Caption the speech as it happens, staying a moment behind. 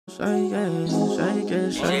Ay,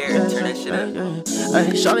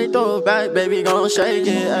 shawty throw it back, baby, gon' shake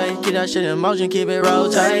it. Ay, keep that shit in motion, keep it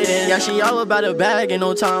rotating. Yeah, she all about the bag, ain't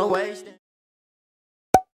no time wasting.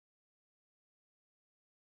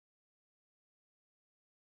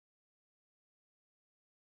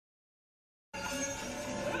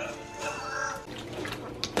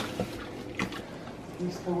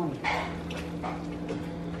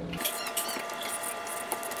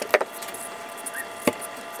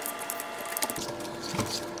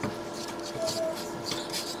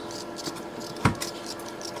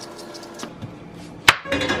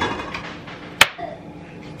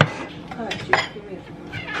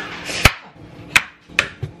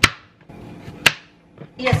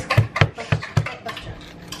 Yes.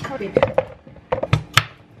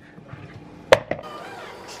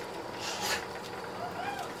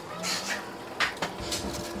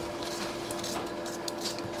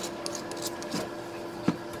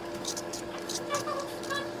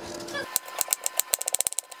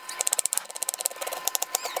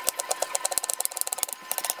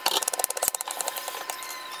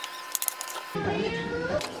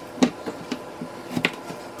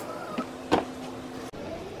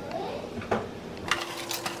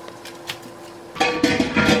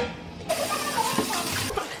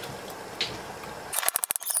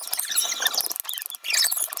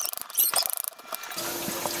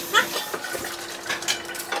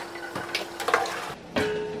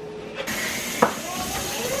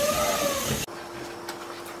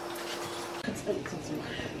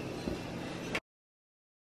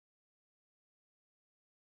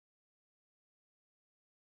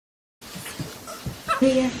 New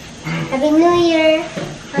Year. Happy New Year.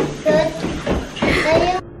 That's good.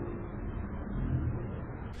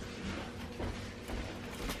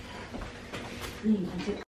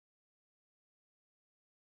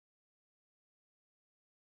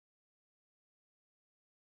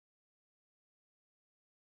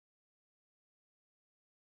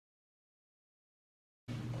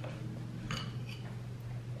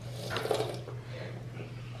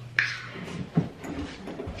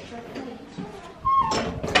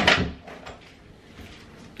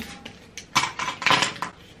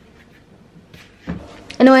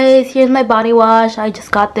 Anyways, here's my body wash. I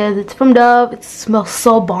just got this. It's from Dove. It smells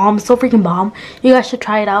so bomb, so freaking bomb. You guys should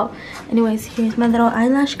try it out. Anyways, here's my little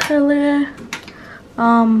eyelash curler,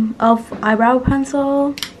 eyebrow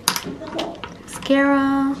pencil,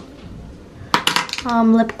 mascara,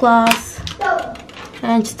 lip gloss,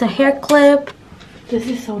 and just a hair clip. This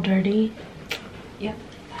is so dirty. Yep.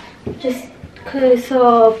 Just cause.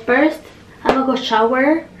 So first, I'm gonna go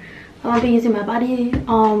shower. I'm gonna be using my body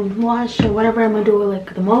wash or whatever I'm gonna do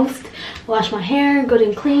like the most. Wash my hair good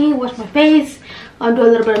and clean, wash my face, do a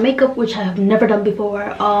little bit of makeup, which I have never done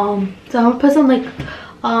before. So I'm gonna put some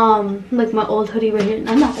like my old hoodie right here.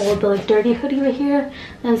 I'm not old, but like dirty hoodie right here,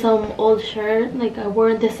 and some old shirt. Like I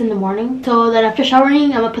wore this in the morning. So then after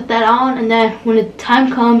showering, I'm gonna put that on, and then when the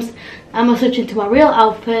time comes, I'm gonna switch into my real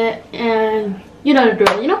outfit, and you know the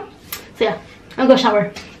drill, you know? So yeah, I'm gonna go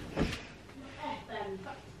shower.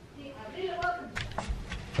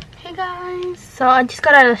 Hey guys, so I just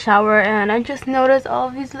got out of the shower and I just noticed all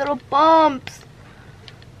of these little bumps.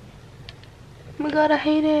 Oh my god, I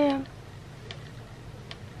hate it.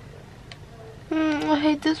 I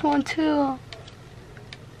hate this one too.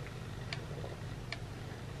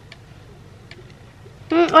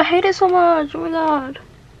 I hate it so much. Oh my god.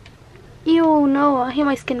 Ew, no, I hate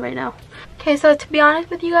my skin right now. Okay, so to be honest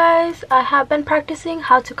with you guys, I have been practicing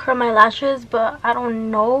how to curl my lashes, but I don't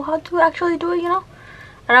know how to actually do it, you know?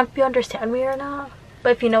 I don't know if you understand me or not,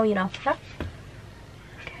 but if you know, you know. Yeah?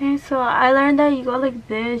 Okay, so I learned that you go like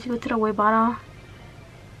this, you go to the way bottom,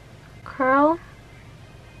 curl,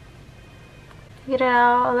 get it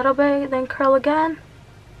out a little bit, then curl again,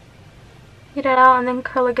 get it out, and then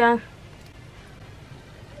curl again.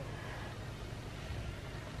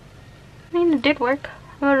 I mean, it did work.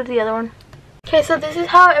 I'm gonna do the other one. Okay, so this is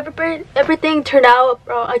how everything turned out.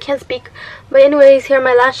 Bro, I can't speak. But anyways, here are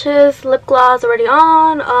my lashes, lip gloss already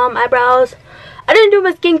on, eyebrows. I didn't do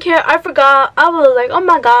my skincare. I forgot. I was like, oh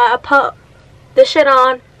my god, I put this shit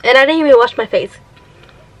on and I didn't even wash my face.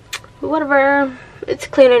 But whatever. It's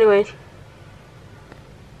clean anyways.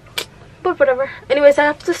 But whatever. Anyways, I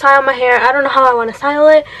have to style my hair. I don't know how I want to style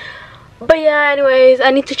it. But yeah, anyways,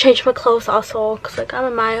 I need to change my clothes also. Because like I'm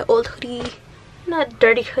in my old hoodie. Not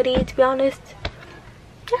dirty hoodie, to be honest.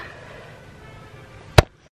 Yeah.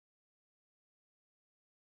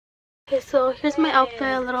 Okay, so here's my outfit.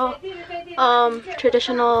 A little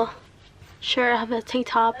traditional shirt. I have a tank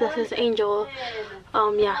top. This is Angel.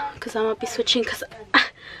 Yeah, because I'm gonna be switching because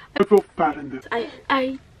I feel fat in this.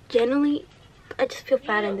 I genuinely, I just feel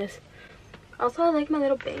fat in this. Also, I like my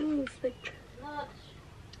little bangs, like,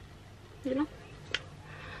 you know.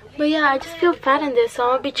 But yeah, I just feel fat in this, so I'm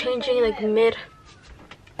gonna be changing like midday,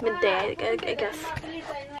 I guess.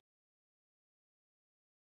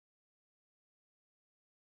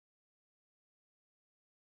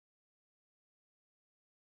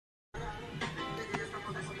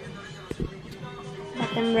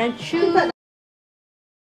 Got them red shoes.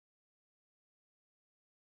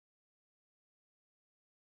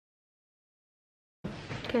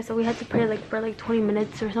 Okay, so we had to pray like for like 20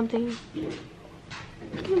 minutes or something.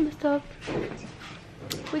 I messed up.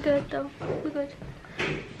 We good though. We good.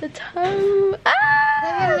 The time.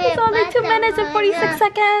 It's only 2 minutes and 46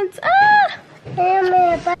 seconds.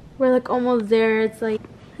 We're like almost there. It's like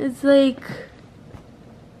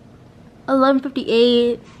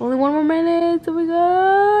 11:58. Only 1 more minute. Oh my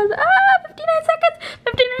god. 59 seconds.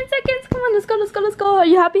 59 seconds. Come on, let's go, let's go, let's go. Are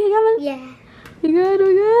you happy, Kevin? Yeah. We good,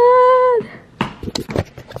 we good.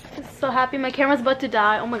 I'm so happy. My camera's about to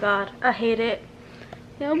die. Oh my god. I hate it.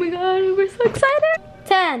 Oh my god, we're so excited.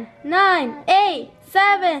 10, 9, 8,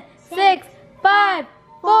 7, 6, 5,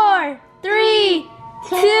 4, 3,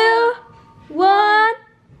 2, 1.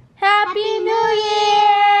 Happy New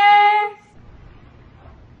Year!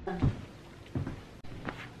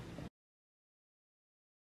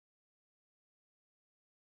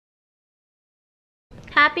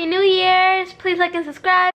 Happy New Year's! Please like and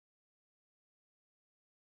subscribe.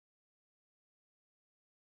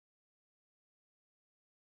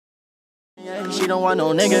 She don't want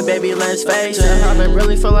no nigga, baby, let's face it. I've been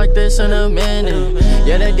really feel like this in a minute.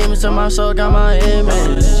 Yeah, that demons in my soul got my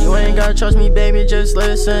image. You ain't gotta trust me, baby, just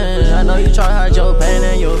listen. I know you try to hide your pain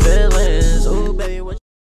and your feelings. Ooh, baby, what you